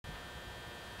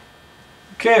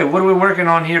Okay, what are we working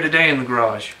on here today in the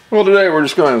garage? Well, today we're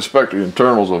just going to inspect the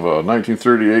internals of a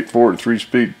 1938 Ford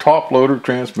 3-speed top-loader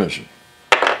transmission.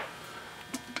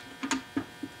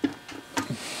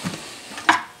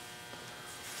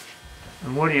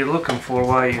 And what are you looking for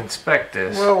while you inspect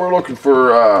this? Well, we're looking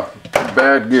for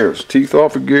bad gears, teeth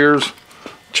off of gears,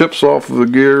 chips off of the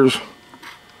gears.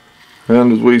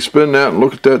 And as we spin that and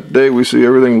look at that today, we see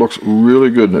everything looks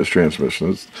really good in this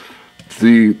transmission.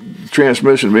 The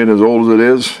transmission, being as old as it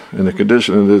is and the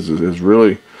condition it is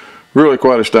really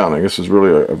quite astounding. This is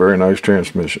really a very nice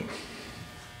transmission.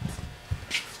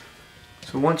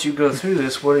 So once you go through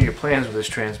this, what are your plans with this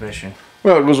transmission?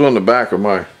 Well, it was on the back of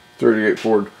my 38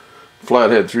 Ford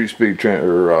Flathead 3-speed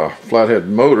Flathead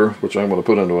motor, which I'm going to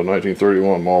put into a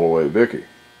 1931 model way Vicky.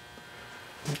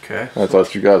 Okay. I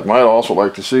thought you guys might also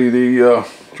like to see the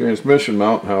transmission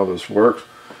mount, how this works.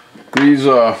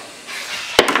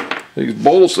 These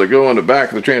bolts that go in the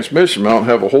back of the transmission mount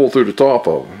have a hole through the top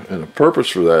of them, and the purpose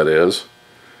for that is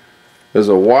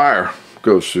a wire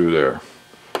goes through there,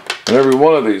 and every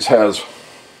one of these has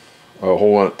a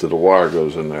hole in it that the wire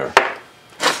goes in there.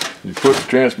 You put the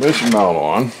transmission mount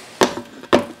on,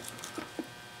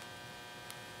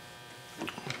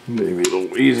 maybe a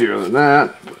little easier than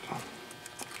that, but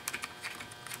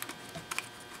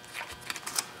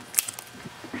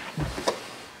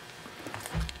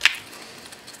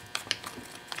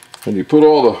and you put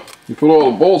all the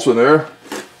bolts in there.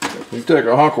 You take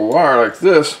a hunk of wire like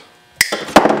this,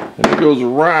 and it goes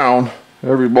around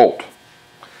every bolt.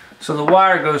 So the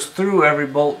wire goes through every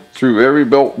bolt? Through every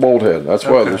bolt head. That's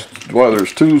why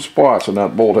there's two spots in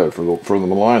that bolt head for them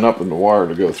to line up and the wire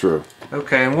to go through.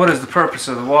 Okay, and what is the purpose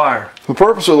of the wire? The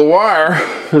purpose of the wire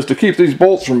is to keep these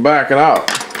bolts from backing out.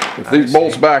 If these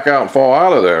bolts back out and fall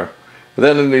out of there,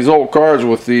 then in these old cars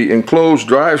with the enclosed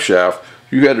drive shaft,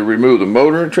 you had to remove the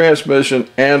motor and transmission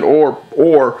and or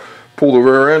pull the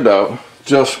rear end out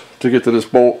just to get to this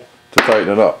bolt to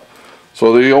tighten it up.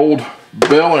 So the old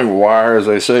baling wire, as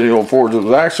they say in the old Fords, was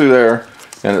actually there,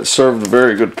 and it served a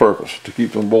very good purpose to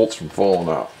keep them bolts from falling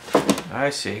out. I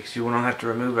see, because you don't have to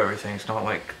remove everything. It's not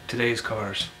like today's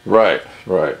cars. Right,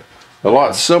 right. A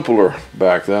lot simpler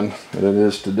back then than it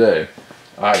is today,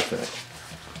 I think.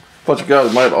 But you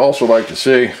guys might also like to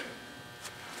see in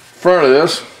front of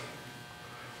this,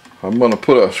 I'm going to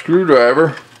put a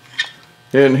screwdriver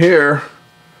in here,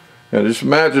 and just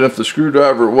imagine if the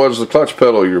screwdriver was the clutch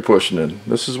pedal you're pushing in.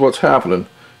 This is what's happening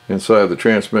inside the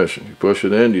transmission. You push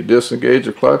it in, you disengage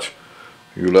the clutch,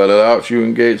 you let it out, you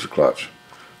engage the clutch.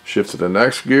 Shift to the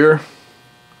next gear,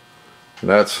 and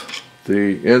that's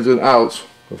the ins and outs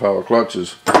of how a clutch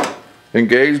is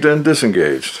engaged and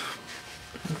disengaged.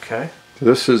 Okay.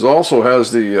 This also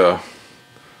has the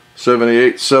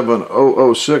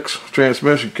 78706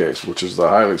 transmission case, which is the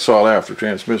highly sought after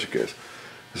transmission case.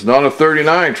 It's not a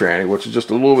 39 tranny, which is just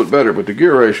a little bit better, but the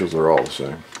gear ratios are all the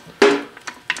same.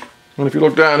 And if you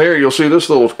look down here, you'll see this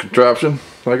little contraption.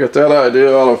 I got that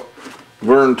idea out of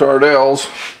Vern Tardell's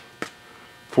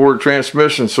Ford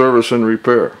Transmission Service and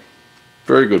Repair.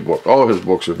 Very good book. All of his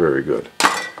books are very good.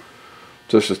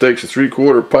 Just takes a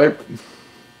 3/4 pipe,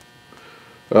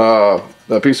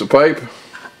 that piece of pipe,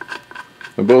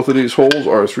 and both of these holes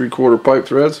are 3/4 pipe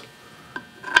threads,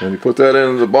 and you put that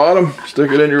in the bottom, stick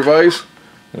it in your vise,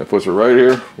 and it puts it right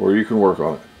here where you can work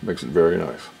on it. Makes it very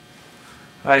nice.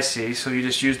 I see, so you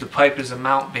just use the pipe as a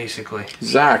mount basically.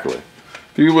 Exactly.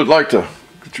 If you would like to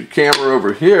put your camera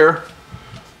over here,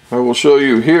 I will show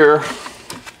you here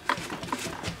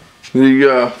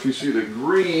the if you see the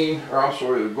green, or I'm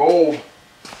sorry, the gold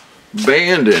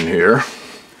band in here,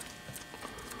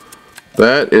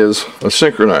 that is a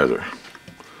synchronizer.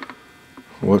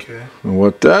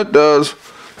 What that does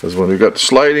is when you've got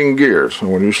sliding gears,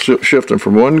 and when you're shifting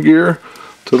from one gear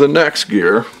to the next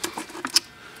gear,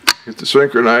 hit the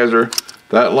synchronizer,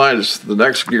 that lines the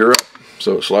next gear up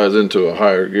so it slides into a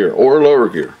higher gear or lower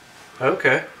gear.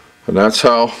 Okay. And that's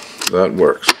how that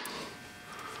works.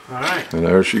 Alright. And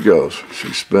there she goes.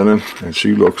 She's spinning, and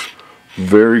she looks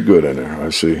very good in there. I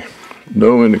see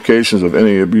no indications of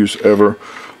any abuse ever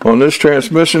on this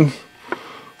transmission.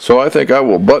 So I think I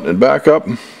will button it back up,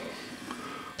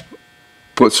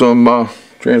 put some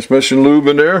transmission lube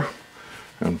in there,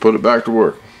 and put it back to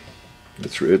work.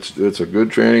 It's a good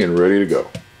tranny and ready to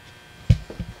go.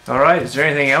 Alright, is there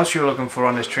anything else you're looking for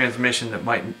on this transmission that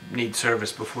might need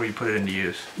service before you put it into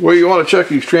use? Well, you want to check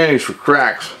these trannies for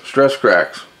cracks, stress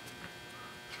cracks,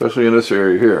 especially in this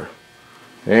area here.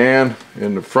 And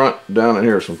in the front, down in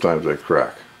here, sometimes they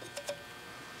crack.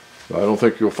 I don't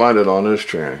think you'll find it on this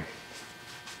tranny.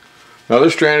 Now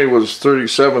this tranny was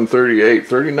 37, 38,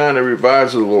 39. They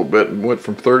revised it a little bit and went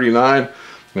from 39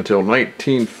 until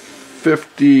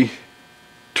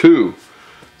 1952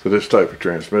 for this type of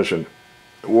transmission.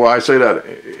 Well, I say that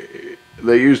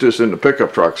they used this in the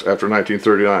pickup trucks after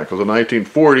 1939, because in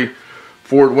 1940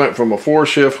 Ford went from a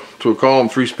 4-shift to a column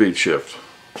 3-speed shift.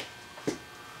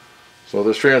 So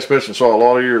this transmission saw a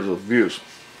lot of years of use.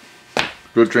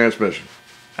 Good transmission.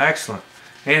 Excellent.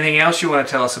 Anything else you want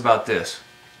to tell us about this?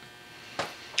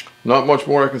 Not much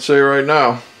more I can say right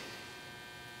now.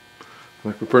 I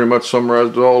think we pretty much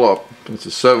summarized it all up. It's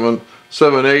a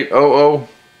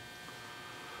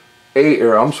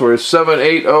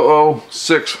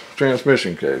 78006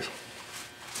 transmission case.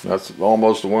 That's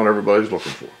almost the one everybody's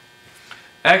looking for.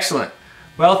 Excellent.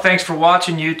 Well, thanks for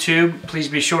watching, YouTube. Please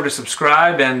be sure to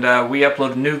subscribe, and we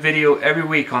upload a new video every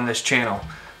week on this channel.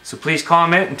 So please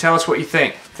comment and tell us what you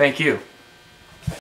think. Thank you.